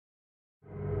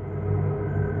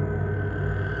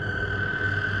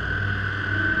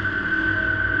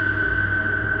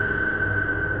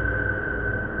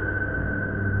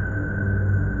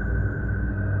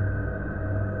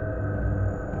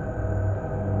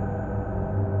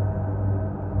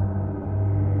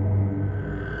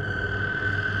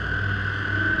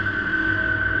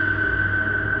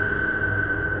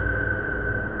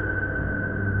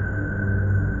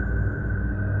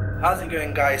How's it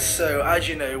going, guys? So as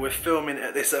you know, we're filming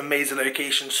at this amazing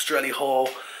location, Strelley Hall.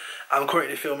 I'm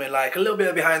currently filming like a little bit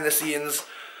of behind the scenes,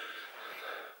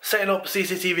 setting up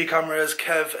CCTV cameras.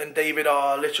 Kev and David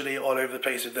are literally all over the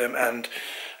place with them, and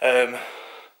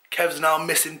Kev's now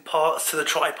missing parts to the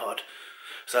tripod.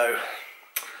 So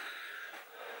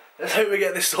let's hope we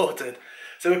get this sorted.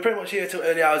 So we're pretty much here till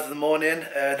early hours of the morning.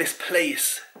 This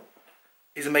place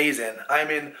is amazing.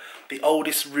 I'm in the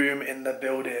oldest room in the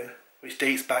building, which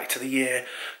dates back to the year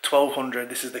 1200.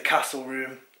 This is the castle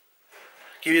room.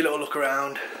 Give you a little look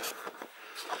around.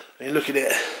 When you look at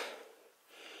it,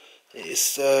 it's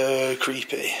so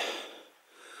creepy.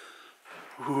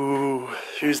 Ooh,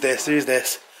 who's this? Who's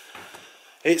this?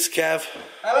 It's Kev.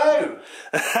 Hello!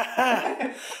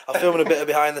 I'm filming a bit of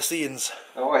behind the scenes.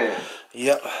 How are you?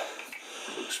 Yep.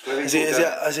 Has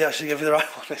he actually given you the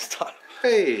right one this time?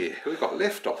 Hey, we got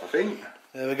lift off, I think.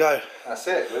 There we go. That's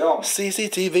it, we're on.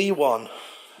 CCTV 1.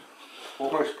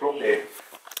 Almost plugged in.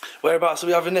 Whereabouts are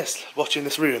we having this? Watching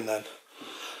this room then?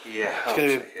 Yeah. It's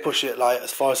going to push it like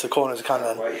as far as the corner as I can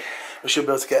then. Wait. We should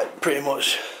be able to get pretty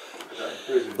much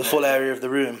the full area of the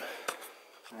room.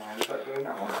 Is that going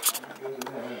that one?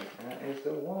 That is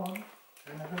the one.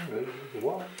 The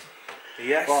one.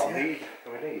 Yes. Well, Yeah.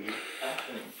 we need.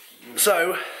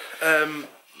 So,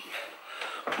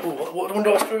 what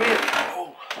do I through here?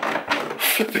 Oh,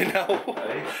 flipping hell.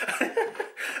 Hey.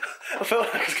 I felt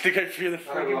like I was going to go through the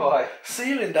Why?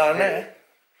 ceiling down there.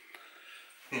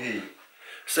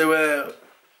 So,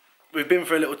 we've been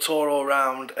for a little tour all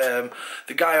around. The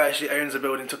guy who actually owns the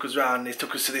building took us round. He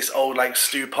took us to this old like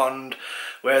stew pond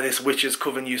where this witch's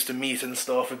coven used to meet and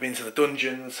stuff. We've been to the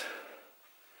dungeons,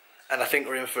 and I think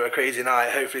we're in for a crazy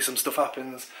night. Hopefully some stuff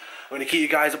happens. I'm going to keep you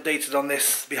guys updated on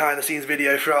this behind the scenes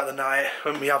video throughout the night.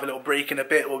 When we have a little break in a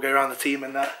bit, we'll go around the team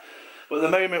and that. But at the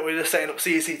moment we're just setting up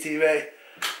CCTV,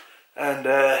 and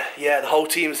yeah, the whole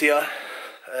team's here.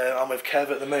 I'm with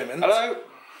Kev at the moment. Hello,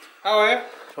 how are you? Do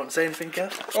you want to say anything,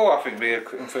 Kev? Oh, I think we're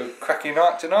in for a cracking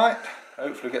night tonight.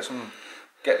 Hopefully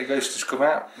get the ghosts to come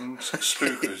out and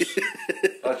spook us.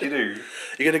 Like you do.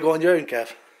 You're going to go on your own,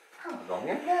 Kev?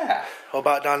 Yeah. What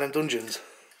about down in dungeons?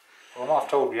 Well, I've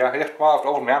told you, you have to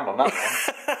hold my hand on that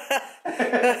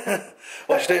one.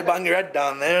 Watch you don't bang your head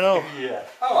down there, no? Yeah.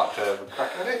 I like to have a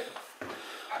crack at it.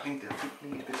 I need a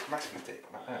bit of masking tape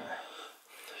on that, don't I?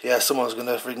 Yeah, someone's going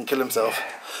to freaking kill himself.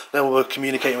 Then we're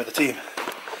communicating with the team.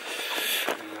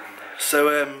 So,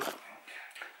 I'm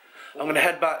going to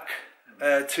head back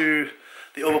to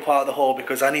the other part of the hall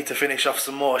because I need to finish off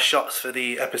some more shots for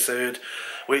the episode,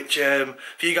 which, for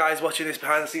you guys watching this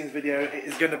behind the scenes video, it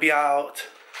is going to be out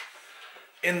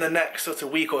in the next sort of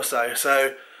week or so.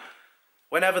 So,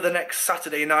 whenever the next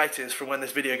Saturday night is from when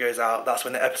this video goes out, that's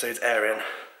when the episode's airing,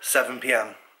 7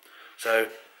 PM. So,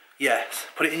 yes,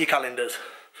 put it in your calendars.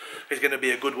 It's going to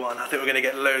be a good one. I think we're going to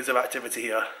get loads of activity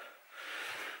here.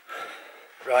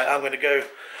 Right, I'm going to go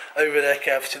over there,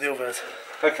 Kev, to the others.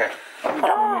 Okay.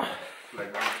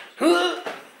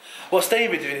 What's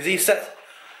David doing? Is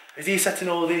he setting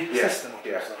all the system up?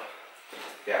 Yeah.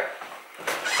 Yeah.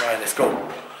 Right, let's go.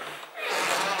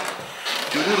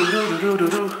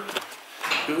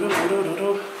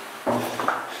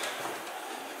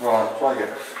 Well, I'll try to get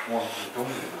one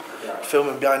done. Yeah.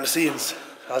 Filming behind the scenes.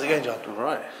 How's it going, John? All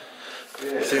right.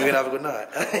 Yeah. So we're going to have a good night?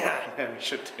 Yeah, we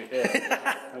should do. Yeah.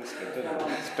 That's good, isn't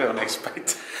it? It's a bit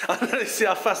unexpected. I know, see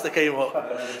how fast they came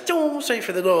up. Straight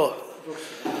through the door.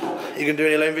 You going to do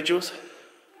any lone vigils?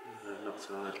 Not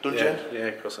tonight. Dungeon? Yeah,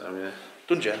 of course I am, yeah.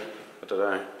 Dungeon? I don't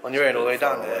know. On your own all the way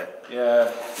down there?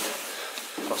 Yeah.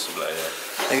 Possibly,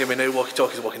 yeah. Ain't going to be no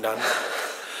walkie-talkies walking down.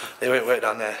 They won't work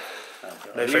down there.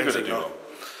 No phone signal.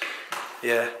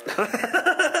 Yeah.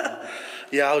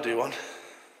 Yeah, I'll do one.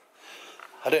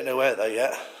 I don't know where though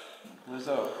yet. Where's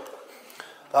that?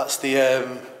 That's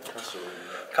the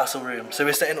castle room. So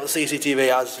we're setting up the CCTV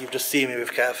as you've just seen me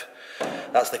with Kev.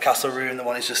 That's the castle room, the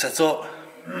one he's just set up.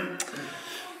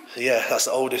 So yeah, that's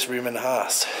the oldest room in the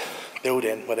house.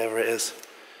 Building, whatever it is.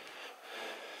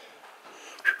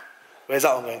 Where's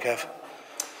that one going, Kev?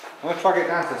 I'm going to try to get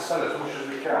down to the cellar as much as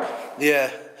we can. Yeah.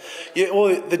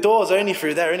 Well, the door's only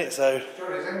through there, innit? So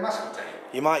Sure, is there masking tape?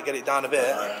 you might get it down a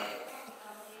bit.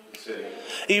 See.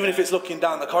 Even if it's looking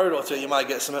down the corridor to it, you might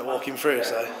get something walking through,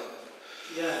 so.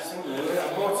 Yeah,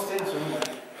 I brought it in somewhere.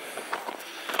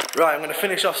 Right, I'm going to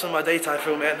finish off some of my daytime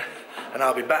filming and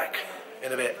I'll be back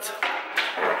in a bit.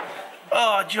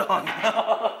 Oh, John!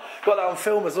 Got that on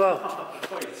film as well.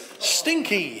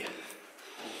 Stinky!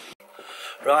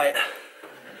 Right,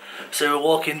 so we're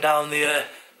walking down the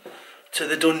to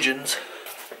the dungeons.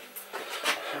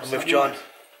 I'm with John.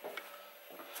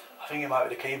 I think it might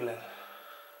be the cabling.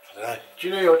 I don't know. Do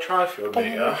you know your tri-field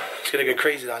meter? It's gonna go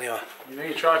crazy down here. You know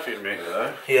your tri-field meter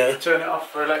though? Yeah. You turn it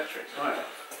off for electric, right?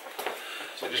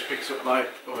 So it just picks up like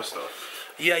other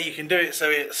stuff. Yeah, you can do it so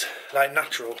it's like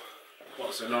natural.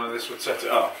 What, so none of this would set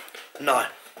it off? No.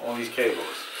 All these cables?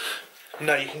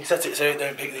 No, you can set it so it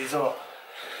don't pick these up.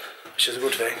 Which is a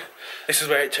good thing. This is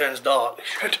where it turns dark. It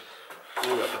should.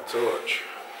 You got the torch.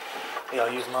 Yeah,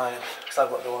 I'll use mine because I've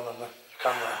got the one on the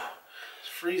camera. It's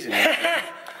freezing.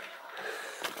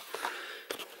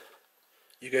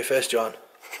 You go first, John.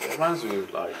 It reminds me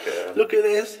of like... Look at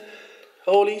this.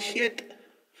 Holy shit.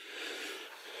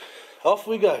 Off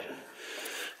we go.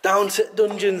 Down to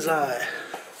dungeons eye.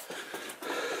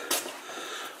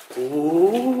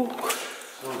 Ooh.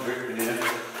 Oh, dripping here.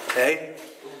 Hey.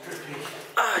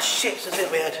 Ah shit, just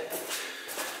hit my head.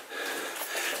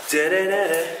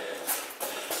 Da-da-da-da.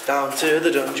 Down to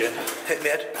the dungeon. Hit my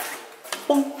head.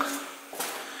 Bonk.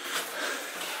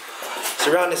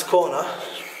 So around this corner,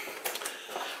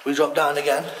 we drop down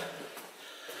again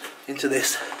into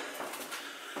this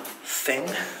thing,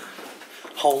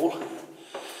 hole.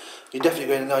 You're definitely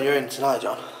going to know you're in tonight,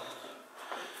 John.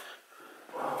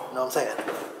 Know what I'm saying?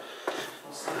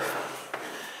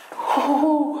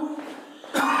 Ooh.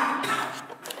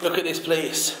 Look at this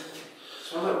place.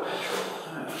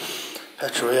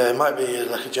 Petrol, yeah, it might be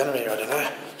like a generator, I don't know.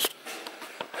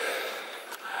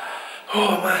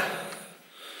 Oh man.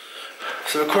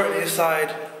 So we're currently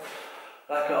inside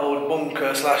like an old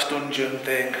bunker / dungeon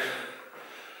thing.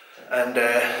 And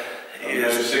it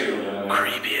is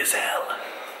creepy as hell.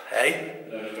 Hey?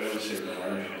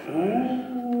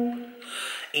 Ooh.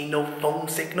 Ain't no phone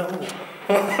signal.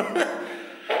 The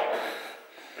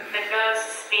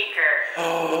ghost speaker.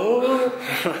 Oh.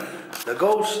 The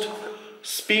ghost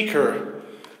speaker.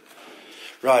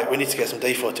 Right, we need to get some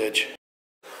day footage.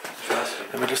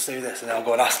 Let me just say this and then I'll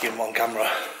go and ask him on camera.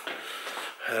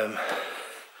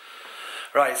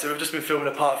 Right, so we've just been filming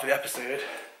a part for the episode.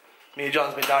 Me and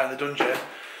John's been down in the dungeon.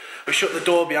 We shut the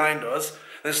door behind us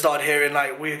and started hearing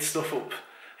like weird stuff up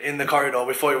in the corridor.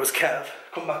 We thought it was Kev.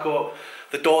 Come back up,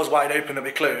 the door's wide open and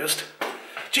we closed.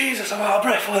 Jesus, I'm out of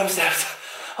breath for them steps.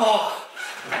 Oh,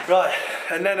 right,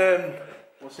 and then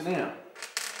What's in here?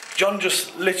 John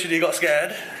just literally got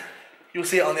scared. You'll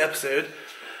see it on the episode.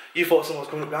 You thought someone was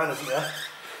coming up behind us, didn't you?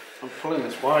 I'm pulling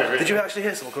this wire in. Did you actually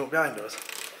hear someone coming up behind us?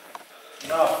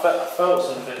 No, I felt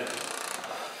something.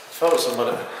 Felt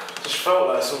somebody. Just felt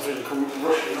like something come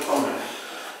rushing up on me.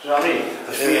 Do you know what I mean?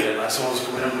 The feeling like someone's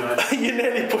coming up behind me. You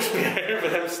nearly pushed me over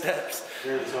them steps.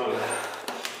 Really totally.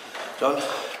 John,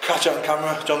 catch it on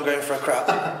camera. John going for a crap.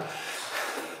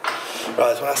 Right,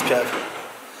 let's ask Kev.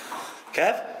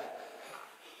 Kev?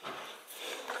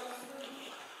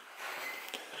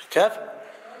 Kev?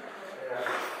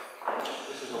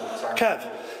 Kev?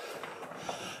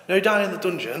 You know down in the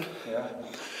dungeon? Yeah.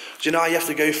 Do you know how you have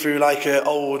to go through like an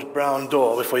old brown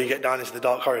door before you get down into the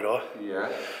dark corridor? Yeah.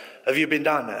 Have you been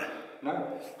down there?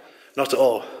 No. Not at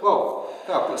all? Well,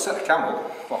 no, I set the camera,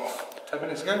 what, 10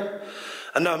 minutes ago?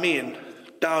 And no, I mean,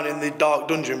 down in the dark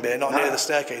dungeon bit, not near the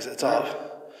staircase at the top.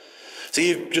 So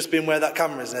you've just been where that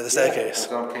camera is near the staircase?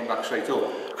 So I came back straight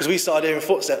up. Because we started hearing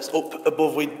footsteps up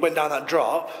above, we went down that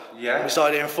drop. Yeah. We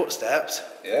started hearing footsteps.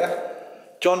 Yeah.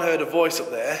 John heard a voice up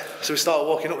there, so we started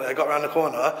walking up there, got around the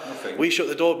corner. Nothing. We shut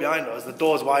the door behind us, the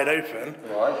door's wide open.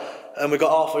 Right. And we got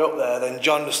halfway up there, then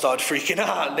John just started freaking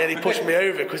out, and then he pushed me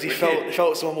over because he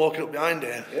felt someone walking up behind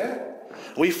him. Yeah.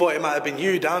 We thought it might have been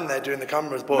you down there doing the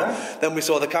cameras, but No. then we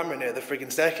saw the camera near the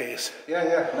frigging staircase. Yeah,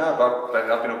 no, but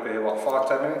I've been up here, what,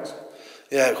 5-10 minutes?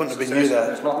 Yeah, it couldn't have been you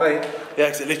there. It's not me. Yeah,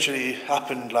 because it literally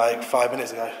happened like 5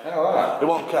 minutes ago. Oh, alright. It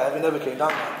wasn't Kev, he never came down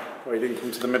there. Well, you didn't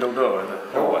come to the middle door in the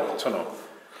hallway, tunnel.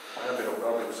 I've been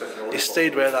up second It already.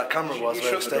 stayed where that camera was, You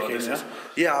where the shut the door, staircase is. didn't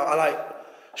Yeah, I like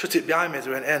shut it behind me as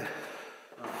we went in.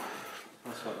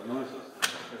 That's what the noise is.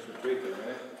 This was big, didn't it? Do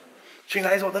you think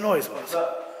that is what the noise was?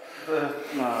 No, we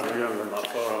haven't been that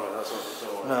far away, that's what it's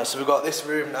all. No, so we've got this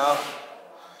room now,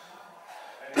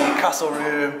 the castle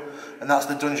room, and that's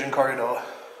the dungeon corridor.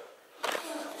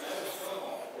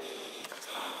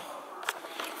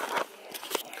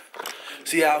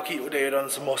 So yeah, I'll keep you updated on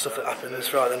some more stuff that happens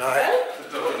throughout the night,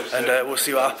 and we'll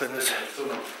see what happens. Can't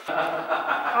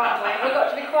wait. We've got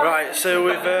to be quiet. Right, so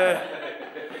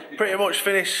we've pretty much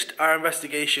finished our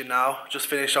investigation now. Just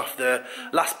finished off the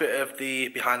last bit of the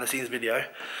behind the scenes video.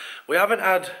 We haven't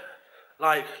had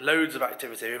like loads of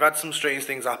activity. We've had some strange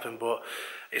things happen, but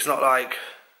it's not like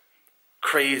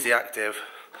crazy active.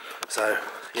 So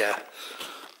yeah.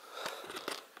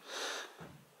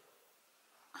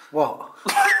 What?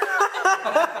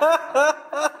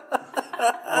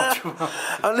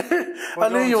 I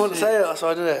knew you wouldn't say it, so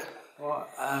I did it. What?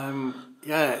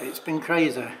 Yeah, it's been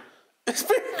crazy. It's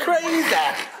been crazy.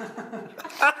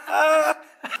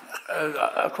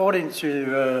 According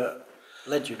to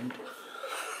legend,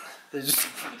 there's...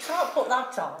 You can't put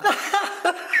that on.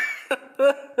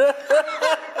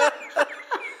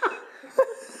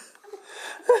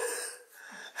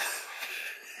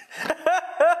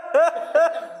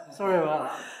 Sorry about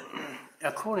that.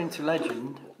 According to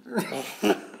legend,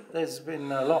 there's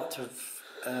been a lot of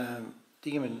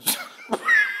demons.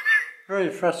 Very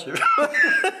impressive. For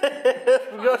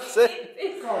God's sake.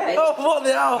 Oh, what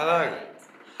the hell? Hello,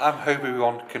 I'm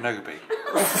Obi-Wan Kenobi.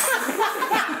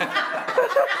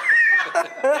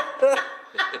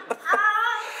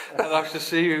 And I shall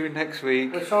see you next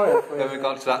week We're sorry for when we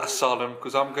got to that asylum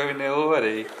because I'm going there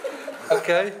already.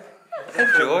 Okay?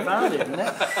 Enjoy. Found it, isn't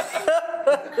it?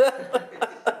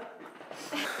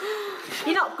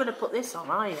 You're not going to put this on,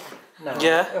 are you? No.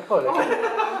 Yeah.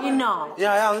 You're not.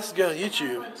 Yeah, I am. This is going on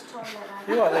YouTube.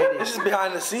 You are lady. This is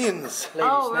behind the scenes. Lady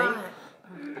Oh, snake.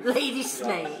 right. Lady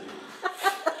Snake.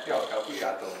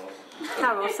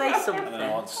 Carol, say something. I don't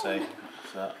know what to say.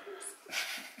 So.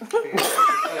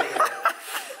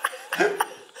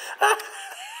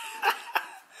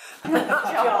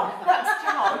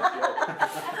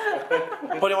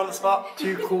 Put him on the spot.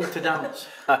 Too cool to dance.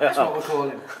 That's what we call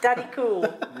him. Daddy Cool.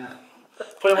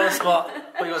 Put him on the spot.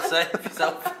 What do you want to say for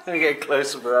yourself? Let me get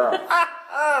closer for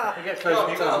that. You get close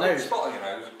to his nose.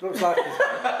 Looks like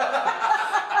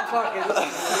he's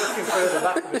looking through the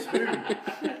back of a spoon.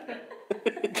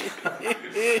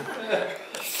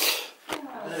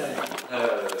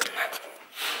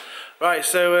 Right,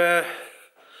 so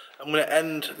I'm going to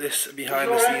end this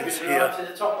behind the scenes here. To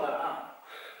the top like that.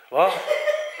 What?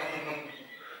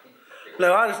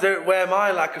 No, I just don't wear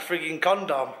mine like a frigging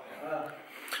condom.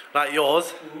 Like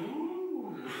yours.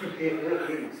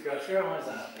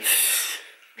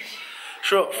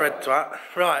 Shut up, Fred twat.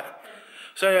 Right.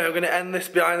 So anyway, I'm going to end this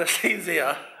behind the scenes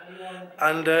here.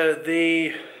 And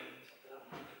the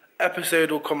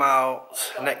episode will come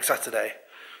out next Saturday.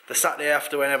 The Saturday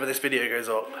after whenever this video goes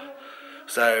up.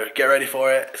 So get ready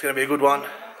for it. It's going to be a good one.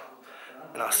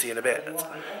 And I'll see you in a bit.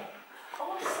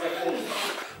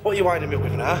 What are you winding me up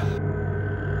with now?